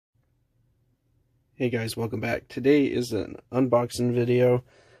Hey guys, welcome back. Today is an unboxing video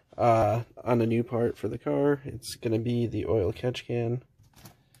on a new part for the car. It's going to be the oil catch can.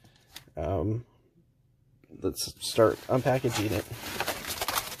 Let's start unpackaging it.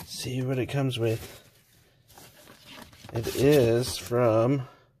 See what it comes with. It is from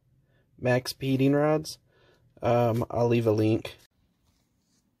MaXpeedingRods. I'll leave a link.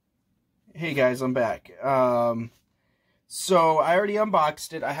 Hey guys, I'm back. So I already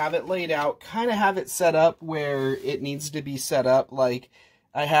unboxed it. I have it laid out, kind of have it set up where it needs to be set up. Like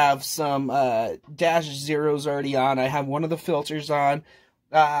I have some dash zeros already on. I have one of the filters on,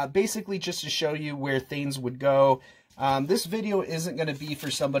 basically just to show you where things would go. This video isn't going to be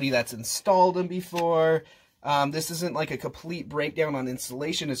for somebody that's installed them before. This isn't like a complete breakdown on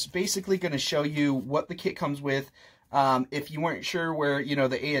installation. It's basically going to show you what the kit comes with. If you weren't sure where, you know,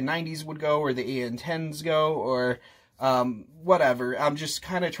 the AN90s would go or the AN10s go or whatever. I'm just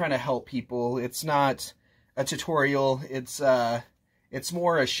kind of trying to help people. It's not a tutorial. It's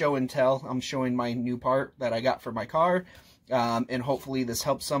more a show and tell. I'm showing my new part that I got for my car. And hopefully this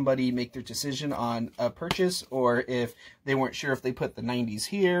helps somebody make their decision on a purchase, or if they weren't sure if they put the 90s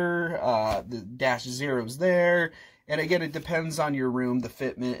here, the dash zeros there. And again, it depends on your room, the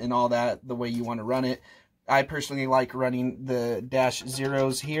fitment and all that, the way you want to run it. I personally like running the dash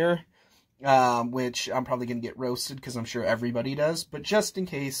zeros here. Which I'm probably going to get roasted because I'm sure everybody does. But just in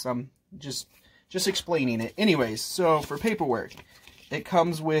case, I'm just explaining it. Anyways, so for paperwork, it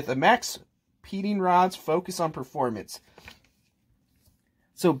comes with a MaXpeedingRods Focus on Performance.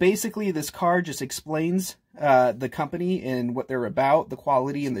 So basically, this card just explains the company and what they're about, the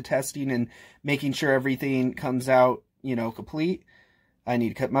quality and the testing and making sure everything comes out, you know, complete. I need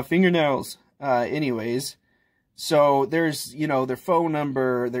to cut my fingernails. Anyways. So there's, you know, their phone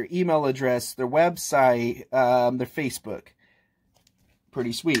number, their email address, their website, their Facebook.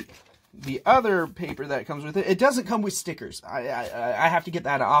 Pretty sweet. The other paper that comes with it, it doesn't come with stickers. I have to get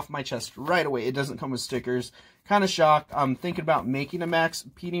that off my chest right away. It doesn't come with stickers. Kind of shocked. I'm thinking about making a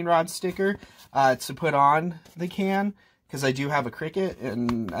MaXpeedingRods sticker to put on the can, because I do have a Cricket,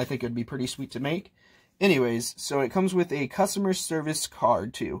 and I think it'd be pretty sweet to make. Anyways, so it comes with a customer service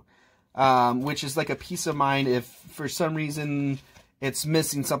card, too. Which is like a peace of mind if for some reason it's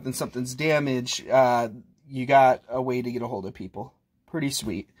missing something, something's damaged, you got a way to get a hold of people. Pretty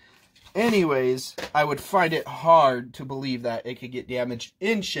sweet. Anyways, I would find it hard to believe that it could get damaged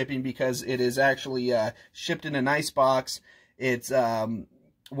in shipping, because it is actually shipped in a nice box. It's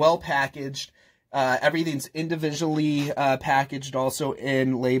well packaged. Everything's individually packaged also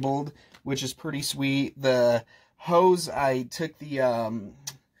and labeled, which is pretty sweet. The hose, I took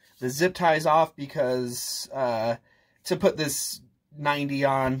the zip ties off because to put this 90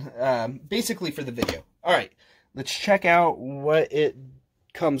 on, basically for the video. All right, let's check out what it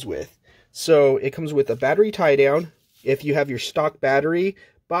comes with. So it comes with a battery tie down. If you have your stock battery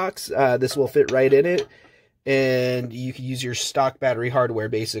box, this will fit right in it, and you can use your stock battery hardware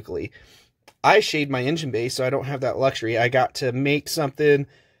basically. I shade my engine bay, so I don't have that luxury. I got to make something.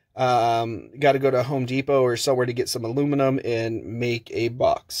 Got to go to Home Depot or somewhere to get some aluminum and make a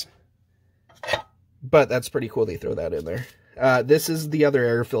box. But that's pretty cool they throw that in there. This is the other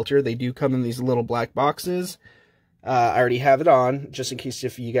air filter. They do come in these little black boxes. I already have it on, just in case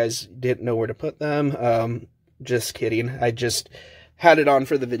if you guys didn't know where to put them. Just kidding. I just had it on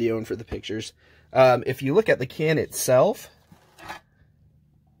for the video and for the pictures. If you look at the can itself,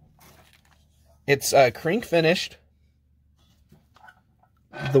 it's crank finished.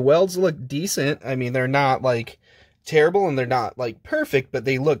 The welds look decent. I mean, they're not like terrible and they're not like perfect, but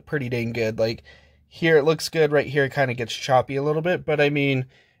they look pretty dang good. Like here it looks good, right here it kind of gets choppy a little bit, but I mean,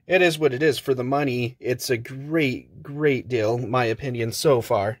 it is what it is. For the money, it's a great deal, in my opinion, so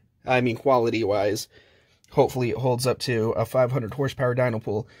far. I mean, quality wise, hopefully it holds up to a 500 horsepower dyno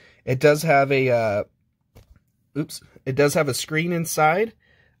pool. It does have a it does have a screen inside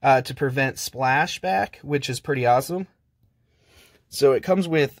to prevent splashback, which is pretty awesome. So it comes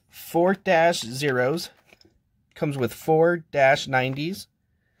with 4 dash zeros, comes with 4 dash 90s,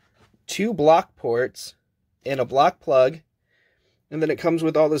 2 block ports, and a block plug. And then it comes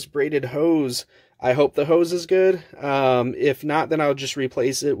with all this braided hose. I hope the hose is good. If not, then I'll just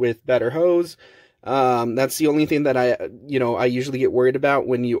replace it with better hose. That's the only thing that I usually get worried about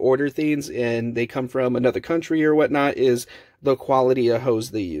when you order things and they come from another country or whatnot, is the quality of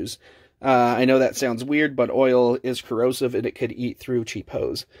hose they use. I know that sounds weird, but oil is corrosive and it could eat through cheap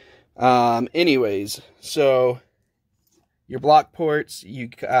hose. Anyways, so your block ports, you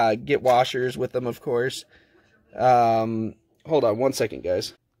get washers with them, of course. Hold on one second,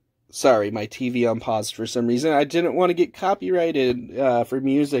 guys. Sorry, my TV unpaused for some reason. I didn't want to get copyrighted for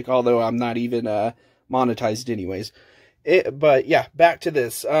music, although I'm not even monetized anyways. But yeah, back to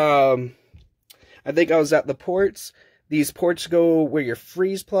this. I think I was at the ports. These ports go where your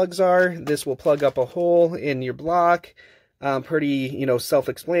freeze plugs are. This will plug up a hole in your block. Pretty,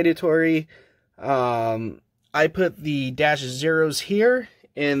 self-explanatory. I put the -0s here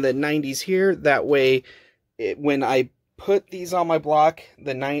and the 90s here. That way, when I put these on my block,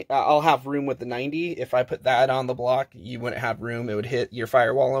 I'll have room with the 90. If I put that on the block, you wouldn't have room. It would hit your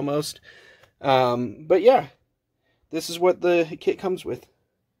firewall almost. But yeah, this is what the kit comes with.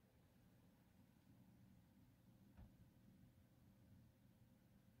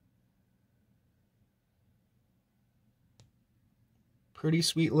 Pretty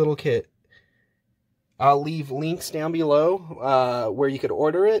sweet little kit. I'll leave links down below where you could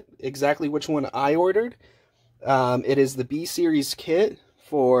order it, exactly which one I ordered. It is the B-Series kit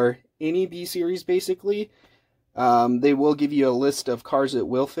for any B-Series, basically. They will give you a list of cars that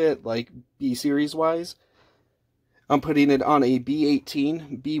will fit, like B-Series wise. I'm putting it on a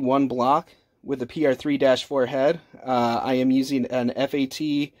B18 B1 block with a PR3-4 head. I am using an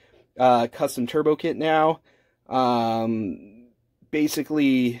FAT custom turbo kit now.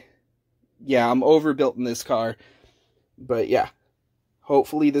 Basically, yeah, I'm overbuilt in this car. But yeah,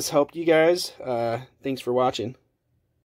 hopefully this helped you guys. Thanks for watching.